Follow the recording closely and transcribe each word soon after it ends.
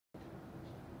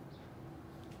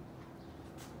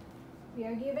we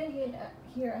are given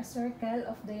here a circle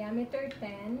of diameter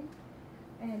 10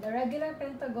 and a regular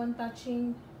pentagram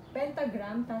touching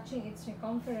its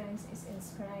circumference is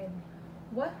inscribed.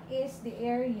 What is the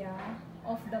area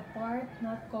of the part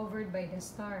not covered by the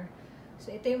star?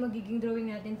 So ito yung magiging drawing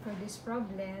natin for this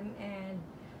problem, and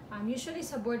usually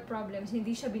sa board problems,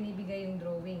 hindi siya binibigay yung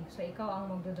drawing. So ikaw ang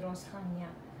magdodraw sa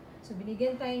kanya. So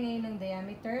binigyan tayo ngayon ng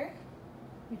diameter,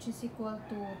 which is equal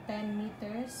to 10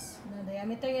 meters. Na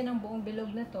diameter yan ng buong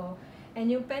bilog na to.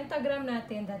 And yung pentagram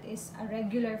natin, that is a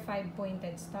regular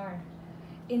 5-pointed star.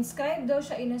 Inscribed daw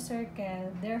siya in a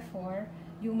circle, therefore,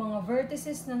 yung mga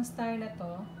vertices ng star na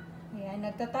to, ayan,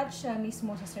 nagtatouch siya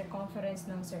mismo sa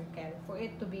circumference ng circle for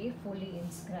it to be fully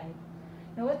inscribed.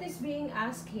 Now, what is being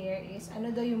asked here is, ano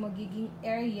daw yung magiging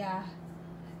area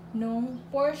nung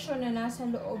portion na nasa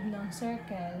loob ng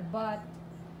circle, but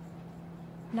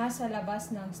nasa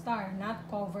labas ng star, not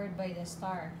covered by the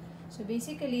star. So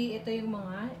basically, ito yung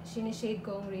mga sinishade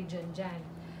kong region dyan.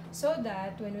 So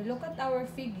that, when we look at our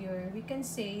figure, we can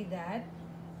say that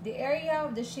the area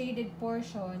of the shaded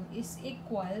portion is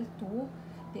equal to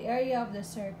the area of the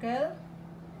circle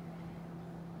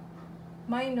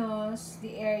minus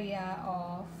the area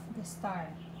of the star.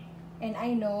 And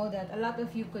I know that a lot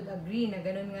of you could agree na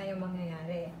ganun nga yung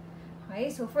mangyayari. Okay,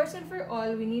 so first and for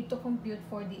all, we need to compute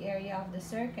for the area of the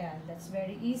circle. That's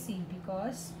very easy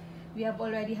because we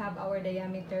already have our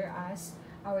diameter as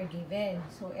our given.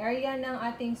 So area ng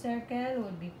ating circle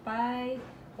would be pi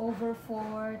over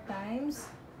 4 times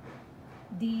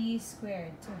d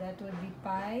squared. So that would be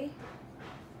pi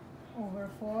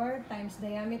over 4 times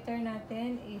diameter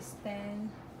natin is 10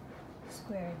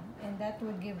 squared. And that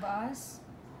would give us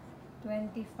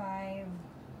 25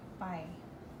 pi.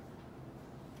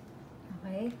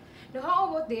 Okay? Now, how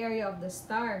about the area of the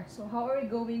star? So, how are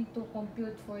we going to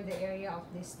compute for the area of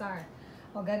the star?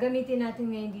 O, gagamitin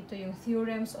natin ngayon dito yung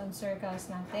theorems on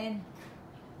circles natin.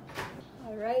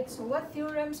 Alright, so what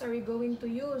theorems are we going to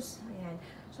use? Ayan.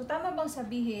 So, tama bang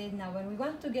sabihin na when we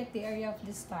want to get the area of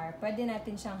the star, pwede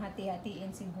natin siyang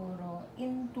hati-hatiin siguro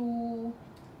into,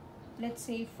 let's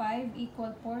say, 5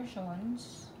 equal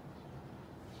portions.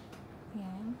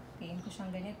 Ayan. Hatiin ko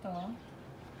siyang ganito.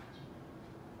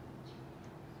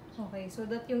 Okay, so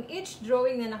that yung each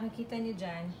drawing na nakikita niyo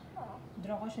dyan,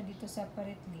 draw ko siya dito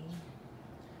separately.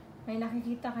 May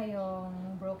nakikita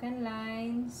kayong broken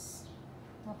lines,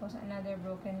 tapos another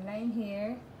broken line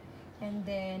here, and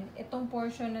then itong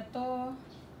portion na to,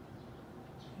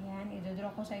 ayan, i-draw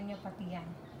ko sa inyo pati yan.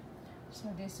 So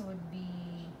this would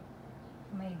be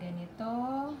may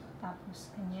ganito, tapos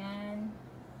ganyan,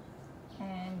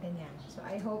 and ganyan. So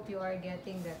I hope you are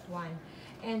getting that one.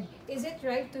 And is it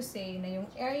right to say na yung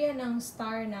area ng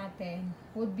star natin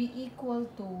would be equal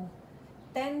to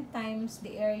 10 times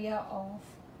the area of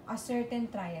a certain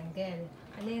triangle?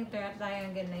 Ano yung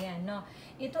triangle na yan? No?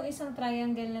 Itong isang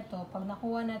triangle na to, pag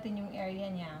nakuha natin yung area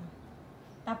niya,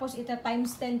 tapos ita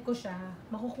times 10 ko siya,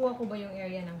 makukuha ko ba yung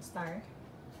area ng star?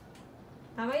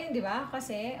 Tama yun, di ba?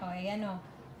 Kasi, ayan o,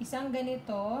 isang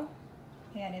ganito,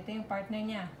 ayan, ito yung partner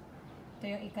niya. Ito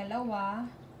yung ikalawa,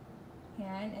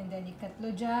 yan, and then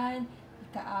ikatlo dyan,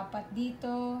 ikaapat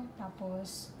dito,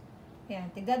 tapos, yan,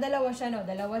 tigdadalawa siya, no?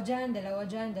 Dalawa dyan, dalawa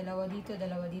dyan, dalawa dito,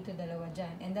 dalawa dito, dalawa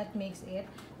dyan. And that makes it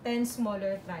 10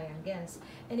 smaller triangles.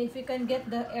 And if we can get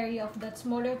the area of that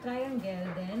smaller triangle,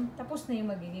 then, tapos na yung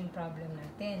magiging problem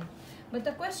natin. But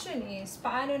the question is,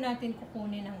 paano natin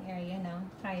kukunin ang area ng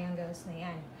triangles na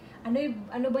yan?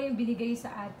 Ano ba yung binigay sa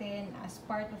atin as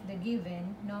part of the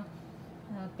given, no?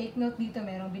 Take note dito,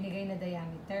 merong binigay na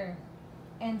diameter.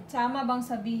 And tama bang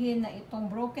sabihin na itong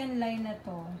broken line na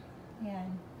to,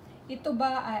 yan, ito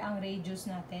ba ay ang radius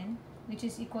natin, which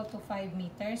is equal to 5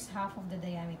 meters, half of the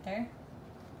diameter?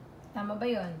 Tama ba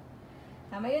yun?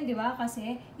 Tama yun, di ba?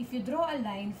 Kasi if you draw a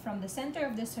line from the center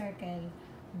of the circle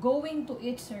going to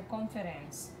its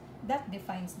circumference, that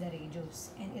defines the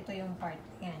radius. And ito yung part,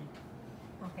 yan.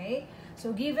 Okay?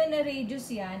 So, given na radius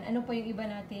yan, ano pa yung iba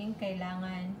nating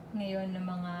kailangan ngayon ng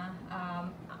mga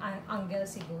angle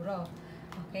siguro?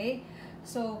 Okay?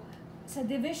 So, sa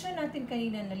division natin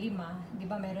kanina na 5, di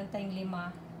ba meron tayong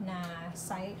 5 na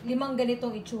side, 5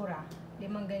 ganitong itsura. 5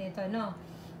 ganito, no?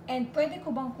 And pwede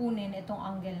ko bang kunin itong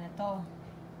angle na to?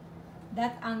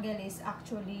 That angle is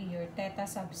actually your theta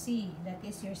sub c. That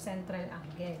is your central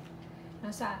angle.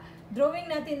 Now, sa drawing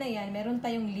natin na yan, meron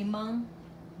tayong 5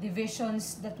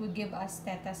 divisions that would give us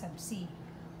theta sub c.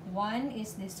 One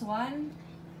is this one.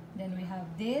 Then we have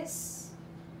this.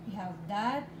 We have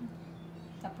that.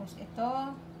 Tapos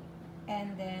ito.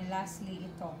 And then lastly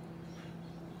ito.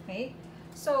 Okay?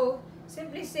 So,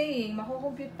 simply saying,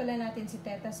 makukompute pala natin si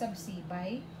theta sub c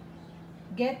by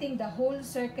getting the whole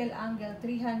circle angle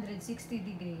 360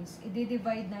 degrees,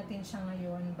 i-divide natin siya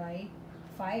ngayon by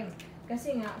 5.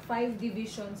 Kasi nga, 5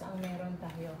 divisions ang meron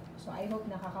tayo. So, I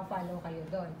hope nakaka-follow kayo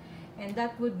doon. And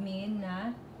that would mean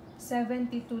na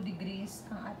 72 degrees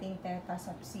ang ating theta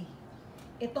sub C.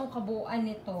 Itong kabuuan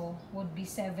nito would be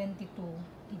 72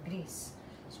 degrees.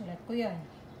 Sulat ko yun.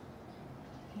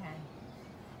 Yan.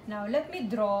 Now, let me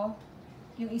draw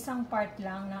yung isang part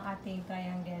lang ng ating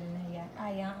triangle na yan.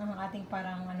 Ang ating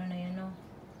parang ano na yan, no?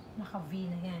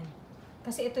 Naka-V na yan.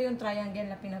 Kasi ito yung triangle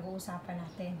na pinag-uusapan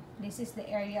natin. This is the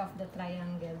area of the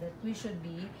triangle that we should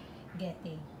be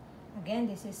getting. Again,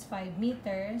 this is 5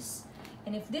 meters.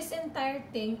 And if this entire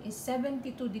thing is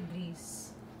 72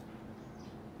 degrees,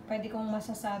 pwede kong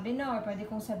masasabi na or pwede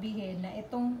kong sabihin na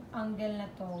itong angle na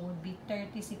to would be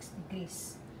 36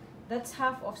 degrees. That's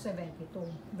half of 72.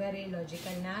 Very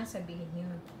logical na sabihin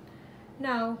yun.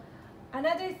 Now,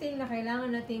 another thing na kailangan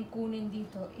natin kunin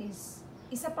dito is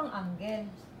isa pang angle.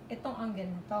 Itong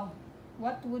angle na to.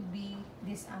 What would be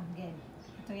this angle?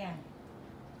 Ito yan.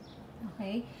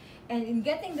 Okay? And in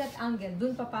getting that angle,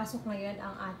 dun papasok ngayon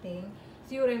ang ating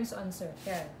theorems on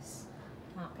circles.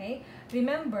 Okay?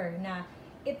 Remember na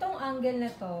itong angle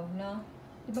na to, no?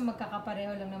 Di ba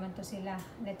magkakapareho lang naman to sila?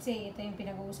 Let's say, ito yung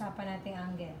pinag-uusapan nating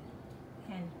angle.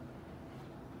 Ayan.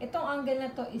 Itong angle na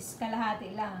to is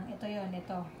kalahati lang. Ito yon,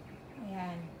 ito.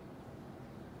 Ayan.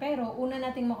 Pero, una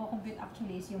nating makakompute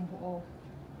actually is yung buo.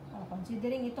 O,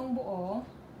 considering itong buo,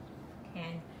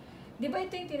 ayan. Di ba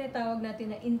ito yung tinatawag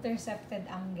natin na intercepted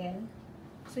angle?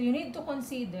 So, you need to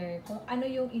consider kung ano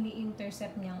yung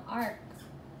ini-intercept niyang arc.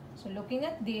 So, looking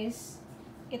at this,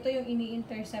 ito yung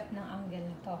ini-intercept ng angle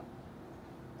na to.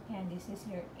 Ayan, this is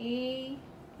your A,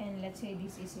 and let's say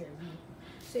this is your B.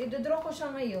 So, idodraw ko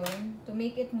siya ngayon to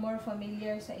make it more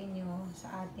familiar sa inyo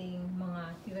sa ating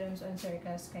mga theorems on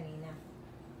circles kanina.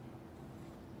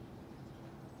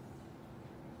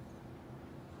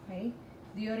 Okay?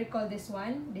 Do you recall this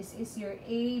one? This is your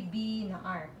AB na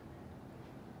arc.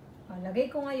 O,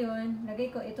 lagay ko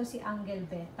ito si angle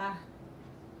beta.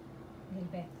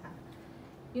 Angle beta.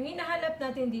 Yung hinahanap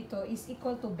natin dito is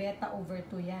equal to beta over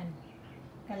 2 yan.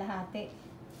 Kalahati.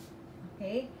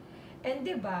 Okay? And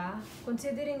diba,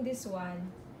 considering this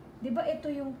one, diba ito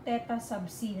yung theta sub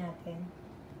C natin?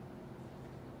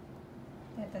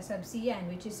 Theta sub C yan,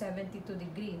 which is 72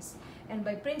 degrees. And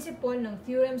by principle ng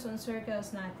theorems on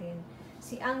circles natin,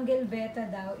 si angle beta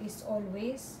daw is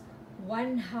always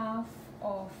 1/2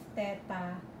 of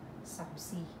theta sub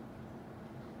C.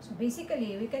 So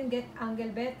basically, we can get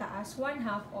angle beta as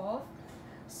 1/2 of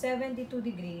 72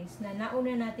 degrees na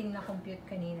nauna nating na-compute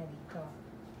kanina dito.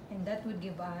 And that would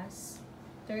give us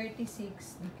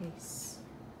 36 degrees.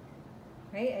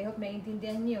 Okay? I hope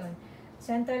maintindihan niyo yun.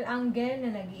 Central angle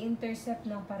na nag-i-intercept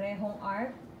ng parehong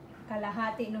arc,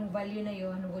 kalahati ng value na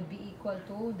yon would be equal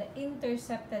to the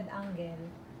intercepted angle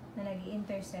na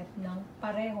nag-i-intercept ng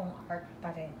parehong arc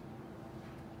pa rin.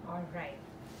 Alright.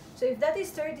 So if that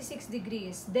is 36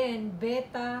 degrees, then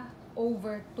beta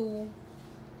over 2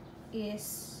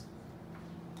 is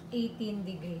 18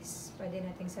 degrees. Pwede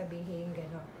nating sabihin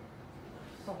gano'n.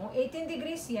 So, kung 18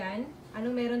 degrees yan,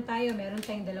 anong meron tayo? Meron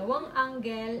tayong dalawang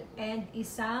angle and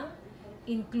isang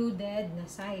included na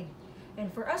side.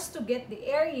 And for us to get the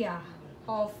area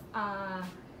of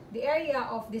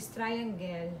this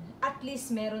triangle, at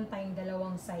least meron tayong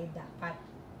dalawang side dapat.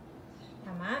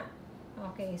 Tama?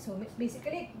 Okay, so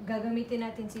basically, gagamitin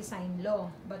natin si sine law.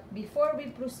 But before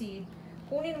we proceed,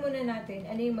 kunin muna natin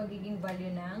ano yung magiging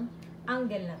value ng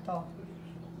angle na to.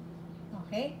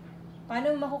 Okay?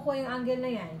 Paano makukuha yung angle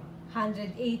na yan?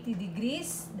 180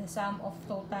 degrees, the sum of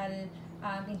total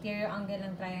interior angle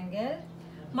ng triangle,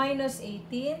 minus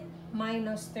 18,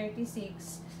 minus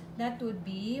 36, that would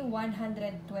be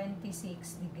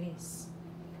 126 degrees.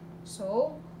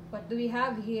 So, what do we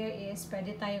have here is,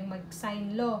 pwede tayong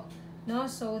mag-sine law,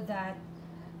 no? So that,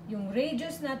 yung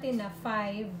radius natin na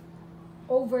 5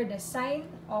 over the sine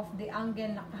of the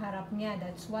angle na kaharap niya,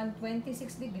 that's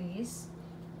 126 degrees,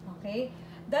 okay?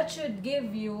 That should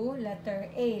give you letter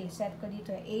A. Set ko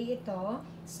dito, A ito,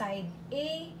 side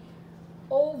A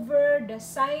over the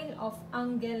sine of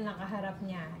angle na kaharap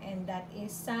niya. And that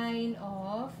is sine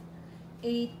of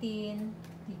 18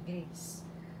 degrees.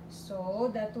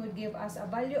 So, that would give us a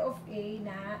value of A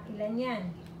na ilan yan?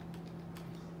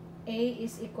 A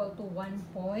is equal to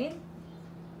 1.91.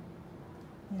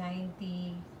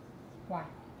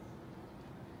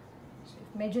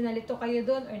 Medyo nalito kayo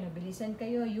doon or nabilisan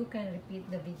kayo, you can repeat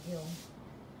the video.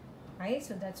 Okay,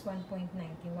 so that's 1.91.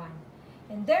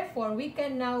 And therefore, we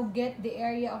can now get the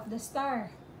area of the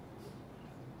star.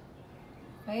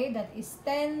 Okay, that is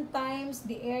 10 times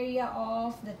the area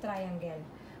of the triangle.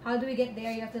 How do we get the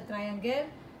area of the triangle?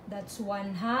 That's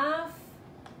 1/2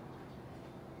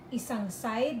 isang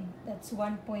side, that's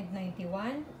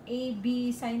 1.91.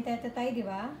 AB sine theta tayo, di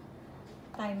ba?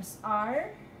 Times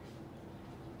R.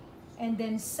 And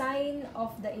then sine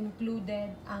of the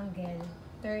included angle,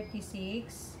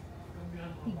 36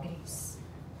 degrees.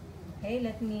 Okay,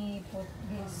 let me put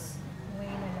this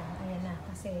way na lang. Ayan na,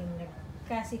 kasi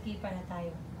nagkasikipan na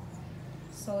tayo.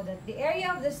 So that the area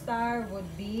of the star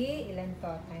would be, ilan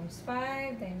to? Times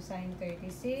 5 times sine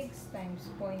 36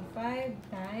 times 0.5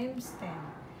 times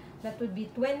 10. That would be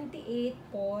 28.06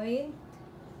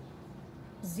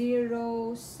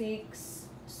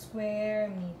 square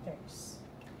meters.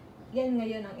 Yan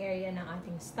ngayon ang area ng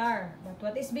ating star. But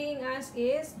what is being asked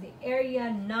is the area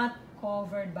not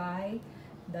covered by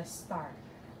the star.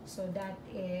 So that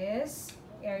is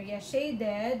area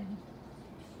shaded.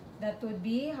 That would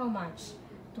be how much?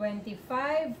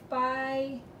 25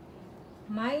 pi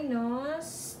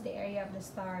minus the area of the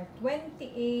star,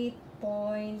 28.06.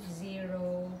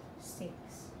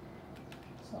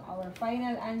 So our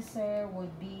final answer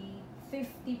would be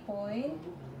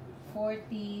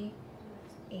 50.48.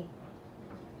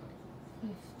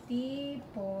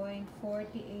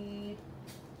 50.48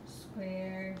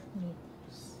 square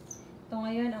meters. Ito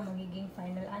ngayon ang magiging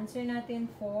final answer natin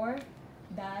for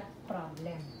that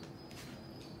problem.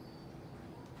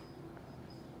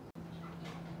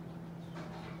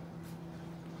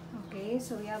 Okay,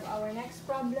 so we have our next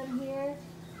problem here.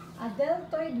 A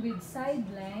deltoid with side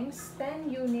lengths 10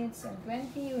 units and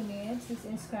 20 units is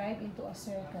inscribed into a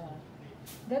circle.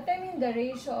 Determine the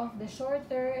ratio of the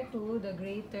shorter to the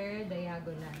greater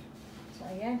diagonal. So,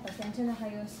 ayan, pasensya na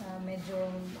kayo sa medyo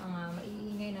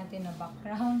maiingay natin na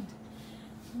background.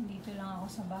 Dito lang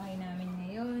ako sa bahay namin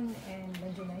ngayon and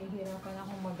medyo nahihirapan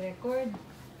akong mag-record.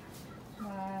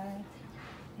 But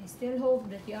I still hope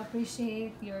that you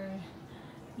appreciate your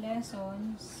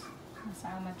lessons.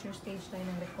 Sa amateur stage tayo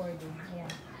ng recording. Ayan.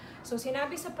 So,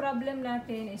 sinabi sa problem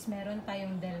natin is meron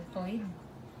tayong deltoid.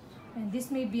 And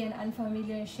this may be an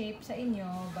unfamiliar shape sa inyo,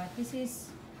 but this is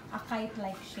a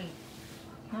kite-like shape.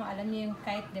 No, alam niyo yung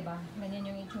kite, di ba? Ganyan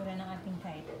yung itsura ng ating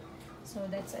kite. So,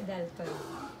 that's a deltoid.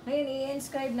 Ngayon,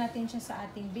 i-inscribe natin siya sa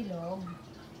ating bilog.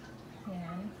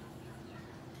 Ayan.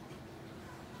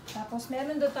 Tapos,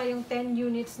 meron doon tayong 10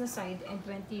 units na side and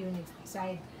 20 units na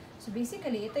side. So,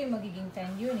 basically, ito yung magiging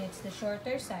 10 units, the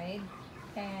shorter side,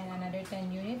 and another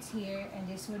 10 units here,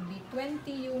 and this would be 20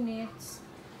 units,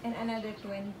 and another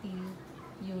 20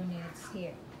 units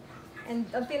here. And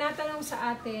ang tinatanong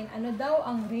sa atin, ano daw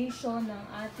ang ratio ng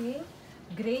ating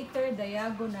greater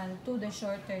diagonal to the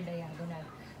shorter diagonal?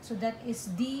 So, that is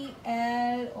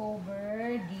DL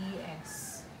over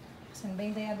DS. Saan ba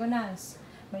yung diagonals?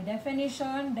 By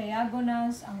definition,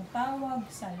 diagonals ang tawag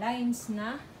sa lines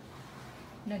na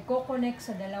nagko-connect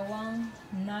sa dalawang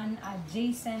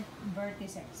non-adjacent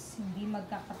vertices, hindi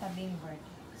magkakatabing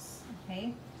vertex.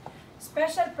 Okay?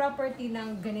 Special property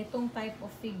ng ganitong type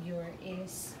of figure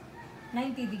is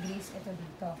 90 degrees ito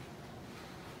dito.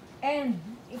 And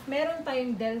if meron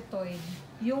tayong deltoid,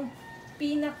 yung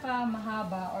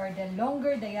pinaka-mahaba or the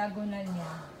longer diagonal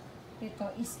niya, ito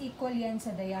is equal yan sa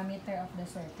diameter of the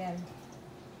circle.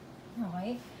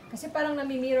 Okay? Kasi parang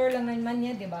nami-mirror lang naman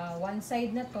niya, di ba? One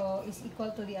side na to is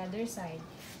equal to the other side.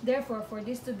 Therefore, for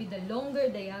this to be the longer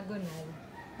diagonal,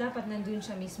 dapat nandun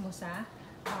siya mismo sa,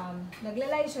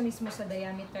 naglalay siya mismo sa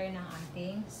diameter ng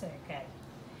ating circle.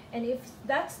 And if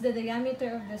that's the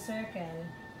diameter of the circle,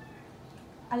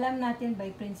 alam natin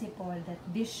by principle that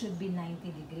this should be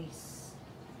 90 degrees.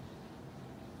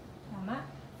 Tama?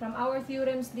 From our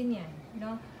theorems din yan. You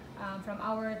know? From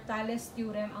our Thales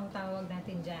theorem ang tawag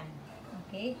natin dyan.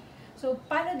 Okay? So,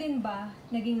 paano din ba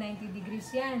naging 90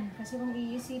 degrees yan? Kasi kung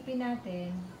iisipin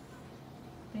natin,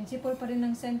 principle pa rin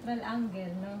ng central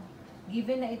angle, no?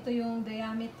 Given na ito yung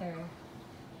diameter,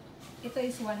 ito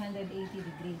is 180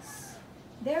 degrees.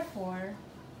 Therefore,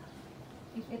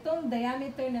 if itong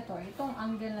diameter na to, itong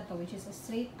angle na to, which is a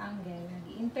straight angle,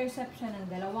 nag-intercept siya ng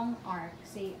dalawang arc,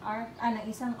 say arc, ng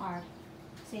isang arc,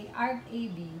 say arc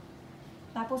AB,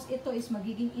 tapos ito is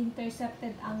magiging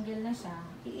intercepted angle na siya,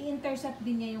 i-intercept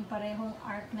din niya yung parehong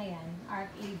arc na yan,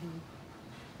 arc AB.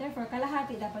 Therefore,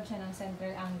 kalahati dapat siya ng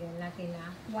center angle natin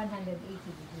na 180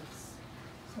 degrees.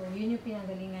 So, yun yung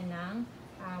pinanggalingan ng,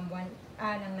 ng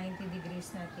 90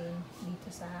 degrees natin dito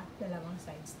sa dalawang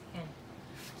sides na yan.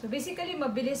 So, basically,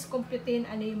 mabilis computein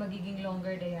ano yung magiging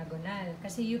longer diagonal.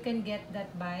 Kasi you can get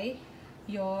that by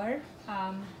your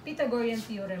Pythagorean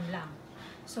theorem lang.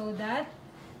 So, that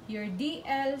your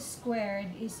DL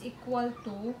squared is equal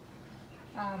to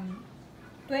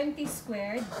 20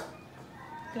 squared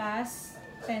plus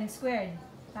 10 squared.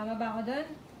 Tama ba ako dun?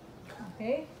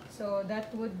 Okay. So,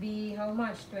 that would be how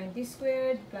much? 20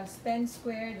 squared plus 10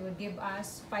 squared would give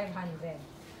us 500.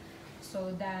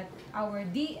 So, that our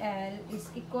DL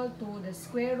is equal to the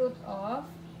square root of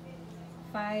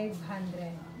 500.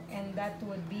 And that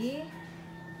would be,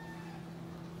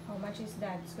 how much is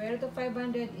that? Square root of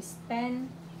 500 is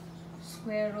 10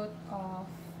 square root of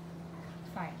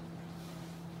 5.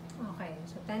 Okay,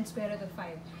 so 10 square root of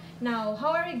 5. Now,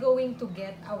 how are we going to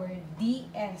get our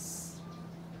DS?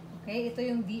 Okay, ito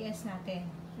yung DS natin.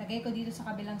 Lagay ko dito sa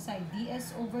kabilang side,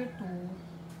 DS over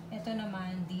 2. Ito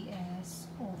naman, DS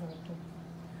over 2.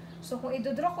 So, kung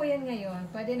i-draw ko yan ngayon,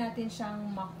 pwede natin siyang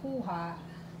makuha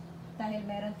dahil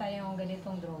meron tayong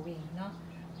ganitong drawing, no?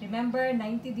 Remember,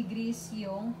 90 degrees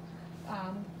yung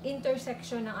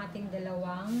intersection ng ating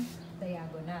dalawang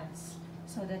diagonals.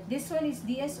 So, that this one is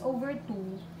DS over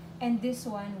 2 and this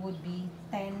one would be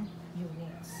 10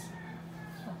 units.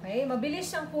 Okay, mabilis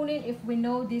siyang kunin if we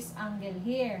know this angle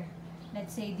here.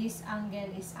 Let's say this angle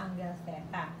is angle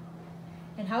theta.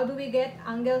 And how do we get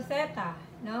angle theta?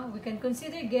 No, we can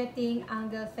consider getting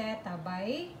angle theta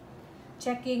by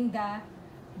checking the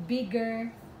bigger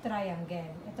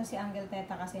triangle. Ito si angle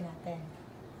theta kasi natin.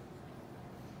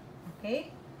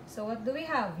 Okay, so what do we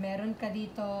have? Meron ka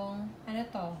ditong, ano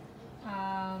to?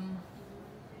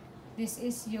 This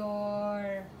is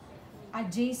your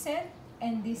adjacent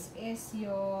and this is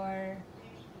your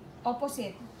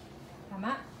opposite.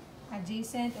 Tama?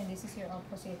 Adjacent and this is your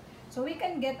opposite. So we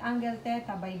can get angle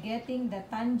theta by getting the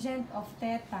tangent of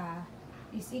theta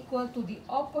is equal to the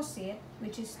opposite,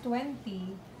 which is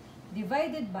 20,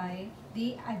 divided by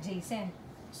the adjacent.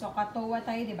 So katowa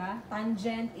tayo, di ba?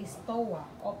 Tangent is towa.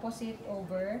 Opposite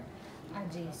over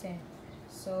adjacent.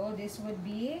 So this would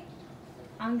be,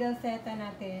 angle theta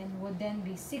natin would then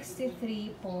be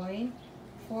 63.43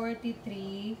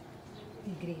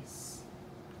 degrees.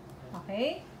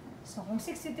 Okay? So, kung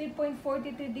 63.43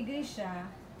 degrees siya,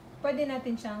 pwede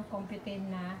natin siyang computein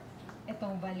na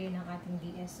itong value ng ating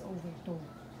DS over 2.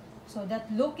 So, that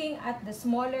looking at the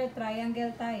smaller triangle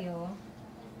tayo,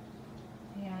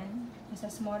 ayan,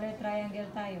 isa smaller triangle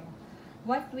tayo.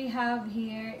 What we have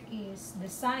here is the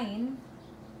sine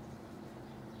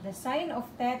of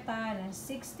theta na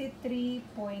 63.43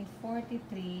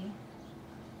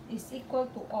 is equal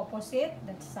to opposite,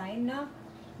 that's sine na,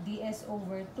 DS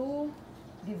over 2,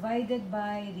 divided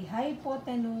by the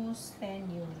hypotenuse, 10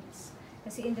 units.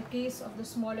 Kasi in the case of the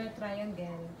smaller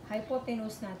triangle,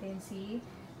 hypotenuse natin si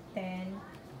 10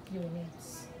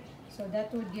 units. So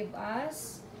that would give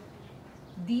us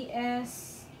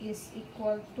DS is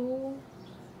equal to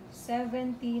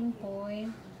 17.889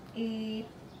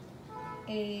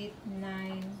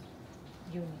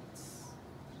 units.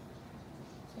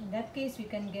 In that case, we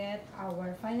can get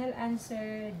our final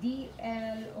answer,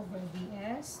 DL over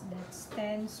DS, that's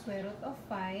 10 square root of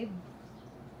 5,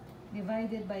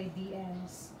 divided by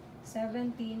DS,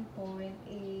 17.889.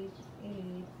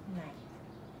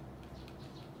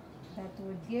 That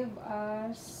would give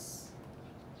us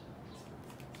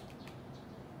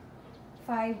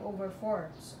 5 over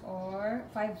 4ths, or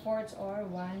 5/4 or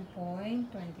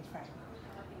 1.25.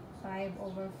 5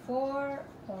 over 4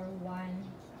 or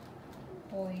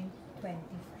 1.25.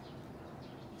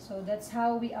 So that's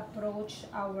how we approach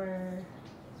our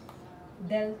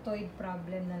deltoid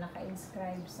problem na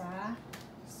naka-inscribe sa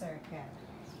circle.